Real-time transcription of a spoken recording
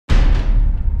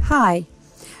Hi.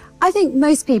 I think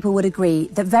most people would agree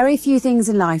that very few things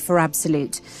in life are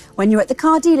absolute. When you're at the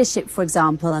car dealership, for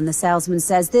example, and the salesman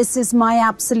says, "This is my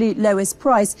absolute lowest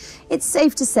price," it's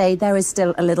safe to say there is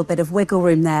still a little bit of wiggle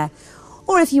room there.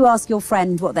 Or if you ask your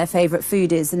friend what their favourite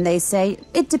food is and they say,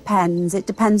 it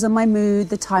depends on my mood,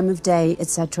 the time of day,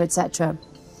 etc., etc.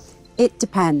 It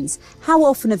depends. How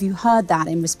often have you heard that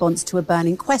in response to a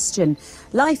burning question?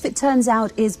 Life, it turns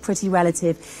out, is pretty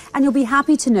relative, and you'll be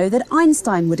happy to know that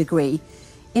Einstein would agree.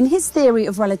 In his theory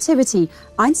of relativity,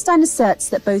 Einstein asserts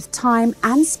that both time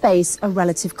and space are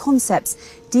relative concepts,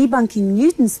 debunking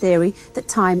Newton's theory that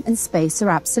time and space are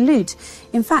absolute.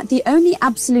 In fact, the only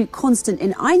absolute constant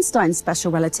in Einstein's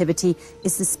special relativity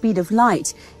is the speed of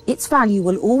light. Its value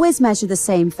will always measure the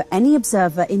same for any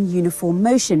observer in uniform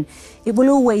motion. It will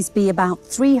always be about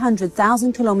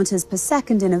 300,000 kilometers per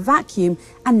second in a vacuum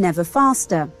and never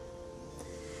faster.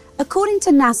 According to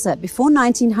NASA, before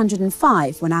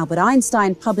 1905, when Albert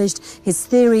Einstein published his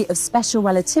theory of special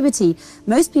relativity,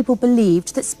 most people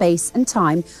believed that space and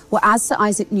time were as Sir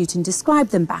Isaac Newton described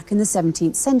them back in the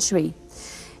 17th century.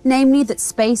 Namely, that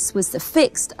space was the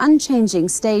fixed, unchanging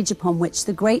stage upon which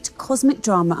the great cosmic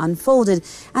drama unfolded,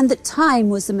 and that time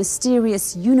was the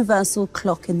mysterious universal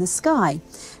clock in the sky.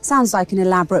 Sounds like an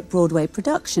elaborate Broadway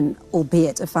production,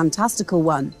 albeit a fantastical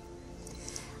one.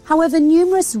 However,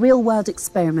 numerous real-world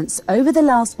experiments over the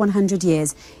last 100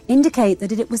 years indicate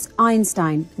that it was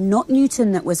Einstein, not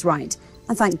Newton, that was right.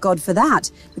 And thank God for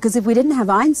that, because if we didn't have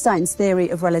Einstein's theory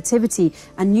of relativity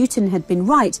and Newton had been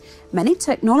right, many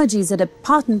technologies that are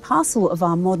part and parcel of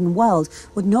our modern world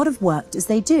would not have worked as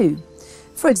they do.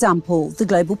 For example, the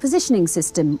Global Positioning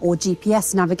System, or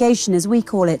GPS navigation as we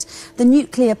call it, the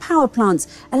nuclear power plants,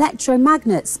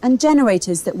 electromagnets and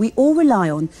generators that we all rely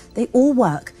on, they all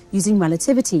work using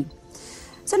relativity.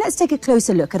 So let's take a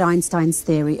closer look at Einstein's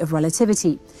theory of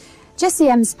relativity. Jesse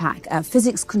Emspak, a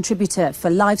physics contributor for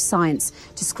Life Science,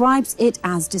 describes it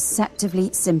as deceptively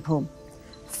simple.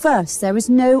 First, there is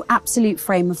no absolute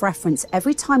frame of reference.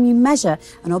 Every time you measure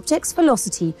an object's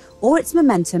velocity or its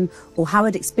momentum or how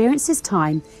it experiences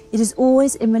time, it is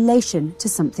always in relation to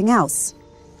something else.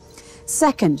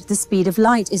 Second, the speed of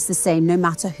light is the same no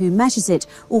matter who measures it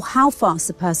or how fast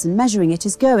the person measuring it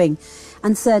is going.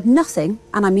 And third, nothing,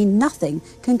 and I mean nothing,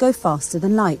 can go faster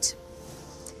than light.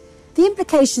 The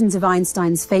implications of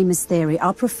Einstein's famous theory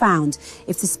are profound.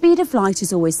 If the speed of light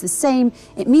is always the same,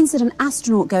 it means that an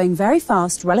astronaut going very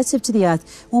fast relative to the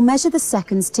Earth will measure the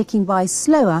seconds ticking by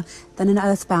slower than an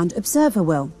Earthbound observer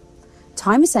will.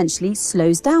 Time essentially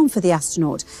slows down for the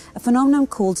astronaut, a phenomenon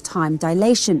called time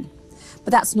dilation.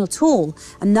 But that's not all.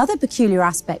 Another peculiar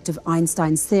aspect of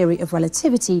Einstein's theory of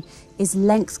relativity is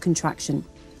length contraction.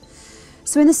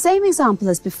 So in the same example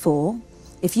as before,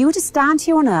 if you were to stand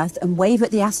here on Earth and wave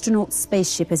at the astronaut's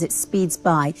spaceship as it speeds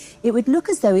by, it would look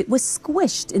as though it was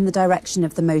squished in the direction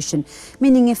of the motion,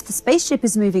 meaning if the spaceship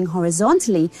is moving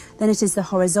horizontally, then it is the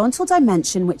horizontal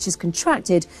dimension which is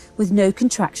contracted with no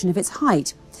contraction of its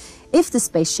height. If the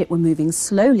spaceship were moving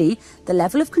slowly, the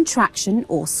level of contraction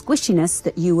or squishiness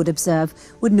that you would observe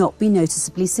would not be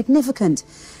noticeably significant.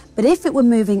 But if it were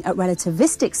moving at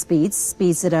relativistic speeds,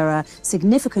 speeds that are a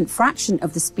significant fraction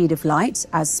of the speed of light,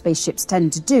 as spaceships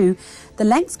tend to do, the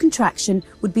length contraction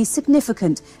would be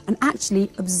significant and actually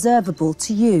observable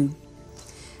to you.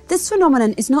 This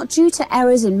phenomenon is not due to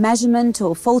errors in measurement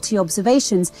or faulty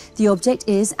observations. The object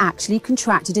is actually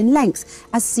contracted in length,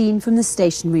 as seen from the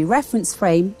stationary reference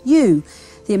frame, u.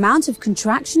 The amount of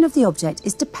contraction of the object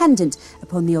is dependent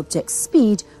upon the object's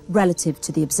speed relative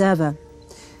to the observer.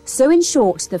 So in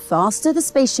short, the faster the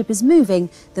spaceship is moving,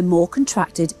 the more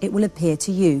contracted it will appear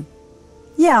to you.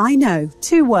 Yeah, I know,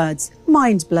 2 words,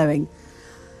 mind-blowing.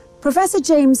 Professor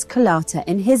James Colata,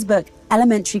 in his book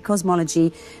Elementary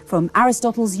Cosmology, From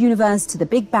Aristotle's Universe to the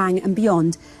Big Bang and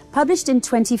Beyond, published in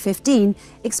 2015,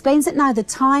 explains that neither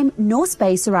time nor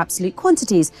space are absolute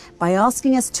quantities by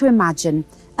asking us to imagine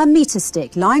a meter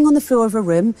stick lying on the floor of a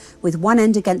room with one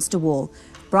end against a wall.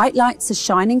 Bright lights are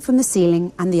shining from the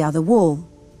ceiling and the other wall.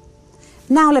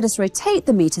 Now let us rotate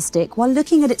the meter stick while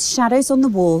looking at its shadows on the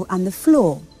wall and the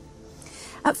floor.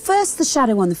 At first, the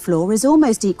shadow on the floor is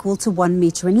almost equal to 1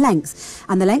 meter in length,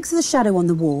 and the length of the shadow on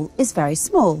the wall is very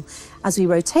small. As we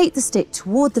rotate the stick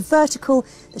toward the vertical,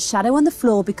 the shadow on the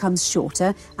floor becomes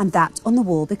shorter and that on the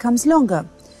wall becomes longer.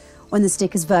 When the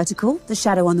stick is vertical, the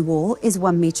shadow on the wall is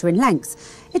 1 meter in length.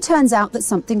 It turns out that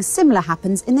something similar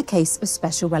happens in the case of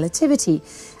special relativity.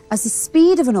 As the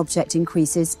speed of an object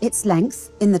increases, its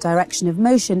length, in the direction of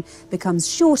motion, becomes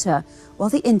shorter, while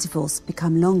the intervals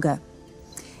become longer.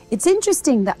 It's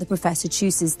interesting that the professor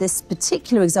chooses this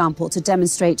particular example to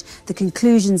demonstrate the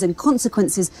conclusions and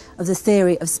consequences of the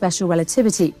theory of special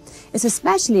relativity. It's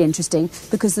especially interesting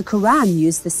because the Quran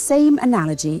used the same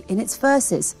analogy in its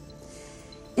verses.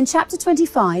 In chapter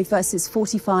 25, verses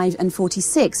 45 and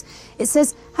 46, it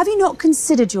says, "Have you not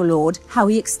considered your Lord, how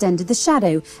he extended the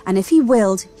shadow, and if he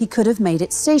willed, he could have made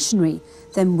it stationary?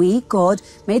 Then we, God,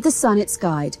 made the sun its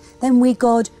guide. Then we,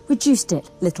 God, reduced it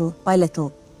little by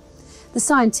little." The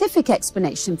scientific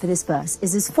explanation for this verse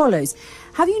is as follows.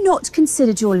 "Have you not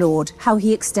considered your Lord, how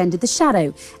he extended the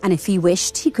shadow, and if he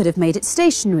wished, he could have made it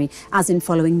stationary, as in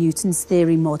following Newton's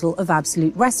theory model of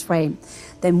absolute rest frame?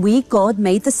 Then we, God,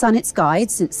 made the sun its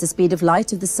guide, since the speed of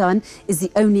light of the sun is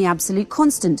the only absolute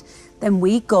constant. Then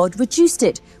we, God, reduced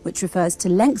it, which refers to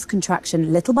length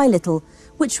contraction little by little,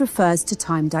 which refers to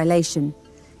time dilation."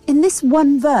 In this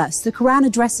one verse, the Quran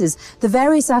addresses the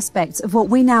various aspects of what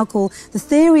we now call the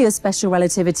theory of special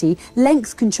relativity,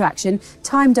 length contraction,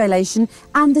 time dilation,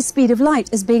 and the speed of light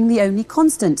as being the only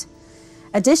constant.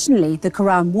 Additionally, the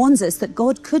Quran warns us that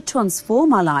God could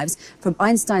transform our lives from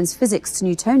Einstein's physics to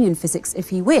Newtonian physics if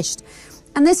he wished.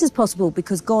 And this is possible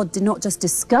because God did not just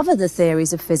discover the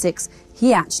theories of physics,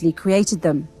 he actually created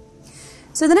them.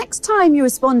 So the next time you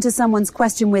respond to someone's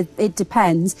question with "it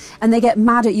depends" and they get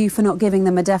mad at you for not giving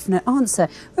them a definite answer,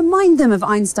 remind them of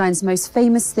Einstein's most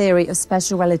famous theory of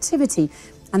special relativity,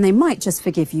 and they might just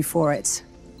forgive you for it.